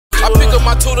I pick up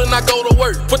my tool and I go to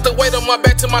work. Put the weight on my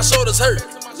back till my shoulders hurt.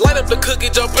 Light up the cookie,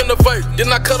 jump in the vert. Then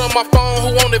I cut on my phone,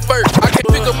 who want it first? I can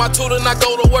pick up my tool and I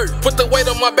go to work. Put the weight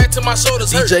on my back till my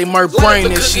shoulders hurt. DJ Murph brain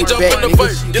and shit back,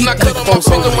 nigga. Then I cut on my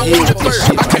finger, my want it first.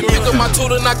 I can pick up my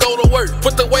tool and I go to work.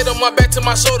 Put the weight on my back till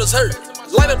my shoulders hurt.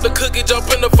 Light up the cookie, jump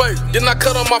in the vert. Then I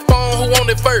cut on my phone, who want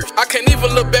it first? I can't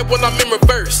even look back when I'm in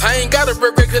reverse. I ain't gotta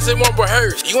regret cause it won't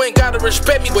rehearse. You ain't gotta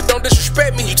respect me, but don't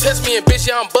disrespect me. You test me and bitch,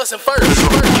 yeah, I'm bustin' first.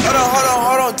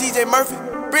 Hold on, DJ Murphy.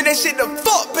 Bring that shit the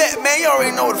fuck back, man. You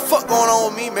already know what the fuck going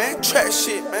on with me, man. Trash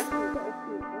shit, man.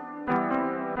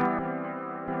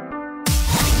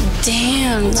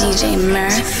 Damn, DJ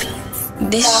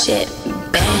Murph. This shit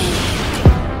bang.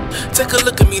 Take a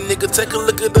look at me, nigga, take a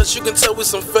look at us, you can tell we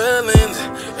some felons.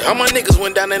 All my niggas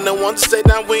went down and no one to stay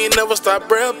down, we ain't never stop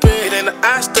reppin'. It ain't the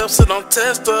eye stuff, so don't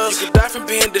test us. You can die from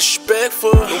being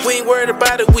disrespectful. And we ain't worried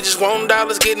about it, we just want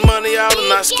dollars, getting money all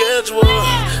in our schedule.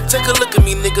 Take a look at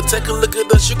me, nigga, take a look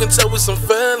at us, you can tell we some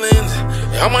felons.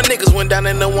 All my niggas went down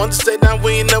and no one to stay down,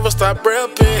 we ain't never stop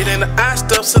reppin'. It ain't the eye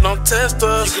stuff, so don't test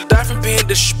us. You can die from being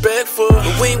disrespectful.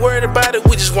 And we ain't worried about it,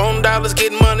 we just want dollars,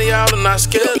 getting money all in our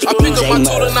schedule. I pick up my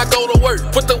tool and I go to work.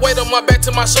 Put the weight on my back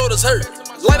till my shoulders hurt.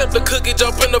 Light up the cookie,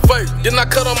 jump in the vert. Then I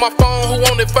cut on my phone, who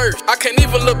want it first? I can't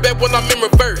even look back when I'm in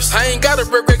reverse. I ain't gotta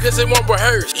regret cause it won't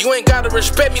rehearse. You ain't gotta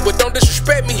respect me, but don't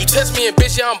disrespect me. You test me and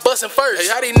bitch, yeah, I'm bustin' first. Hey,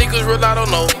 how these niggas real, I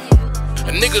don't know.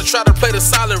 And niggas try to play the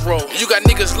solid role. You got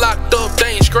niggas locked up,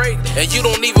 they ain't straight, and you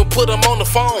don't even put them on the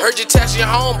phone. Heard you taxing your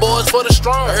homeboys for the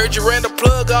strong. I heard you ran the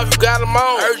plug off, you got them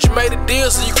on. I heard you made a deal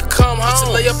so you could come home.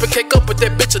 To lay up and cake up with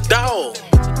that bitch a dog.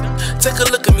 Take a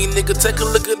look at me, nigga, take a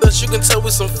look at us, you can tell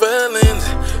we some felons.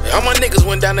 All my niggas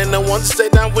went down and no one to stay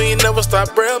down, we ain't never stop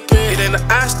reppin'. It ain't the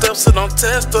eye stuff, so don't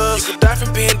test us. You can die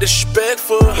from being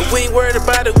disrespectful. And we ain't worried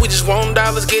about it, we just want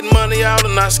dollars, getting money all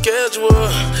in our schedule.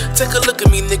 Take a look at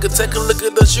me, nigga, take a look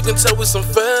at us, you can tell we some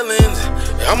felons.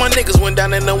 All my niggas went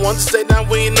down and no one to stay down,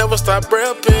 we ain't never stop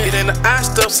reppin'. It ain't the eye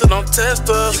stuff, so don't test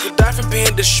us. You can die from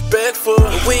being disrespectful.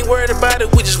 And we ain't worried about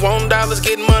it, we just want dollars,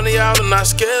 getting money all in our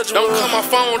schedule. Don't call my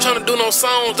phone tryna do no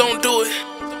songs, don't do it.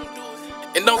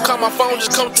 And don't call my phone,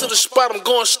 just come to the spot, I'm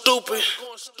going stupid.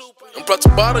 And plus the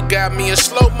bottle got me in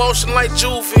slow motion like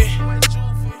Juvie.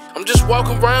 I'm just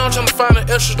walking around trying to find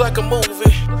the extras like a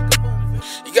movie.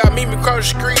 You got me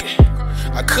across the street,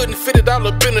 I couldn't fit it all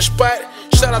up in the spot.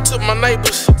 Shout out to my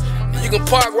neighbors, you can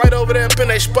park right over there up in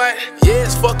that spot. Yeah,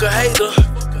 it's fuck a hater,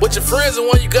 but your friends are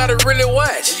one you gotta really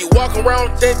watch. You walk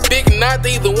around with that big knot,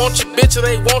 they either want your bitch or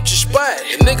they want your spot.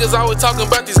 And niggas always talking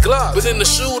about these glocks, but in the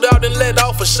shootout and let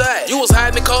off a shot. You was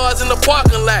hiding the cars in the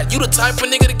parking lot, you the type of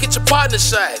nigga to get your partner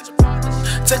shot.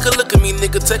 Take a look at me,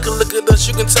 nigga, take a look at us,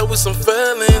 you can tell we some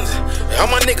felons. All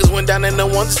my niggas went down and no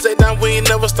one to stay down, we ain't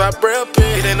never stop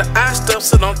reppin'. It ain't the eye stuff,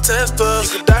 so don't test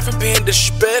us. You can die from being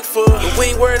disrespectful. And we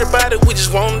ain't worried about it, we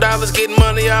just want dollars, getting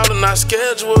money all in our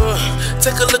schedule.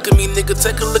 Take a look at me, nigga,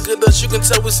 take a look at us, you can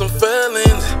tell we some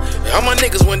felons. All my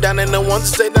niggas went down and no one to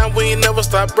stay down, we ain't never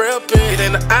stop reppin'. It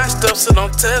ain't the eye stuff, so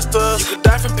don't test us. You can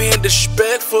die from being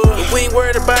disrespectful. And we ain't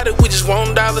worried about it, we just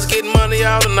want dollars, getting money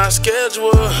all in our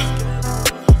schedule.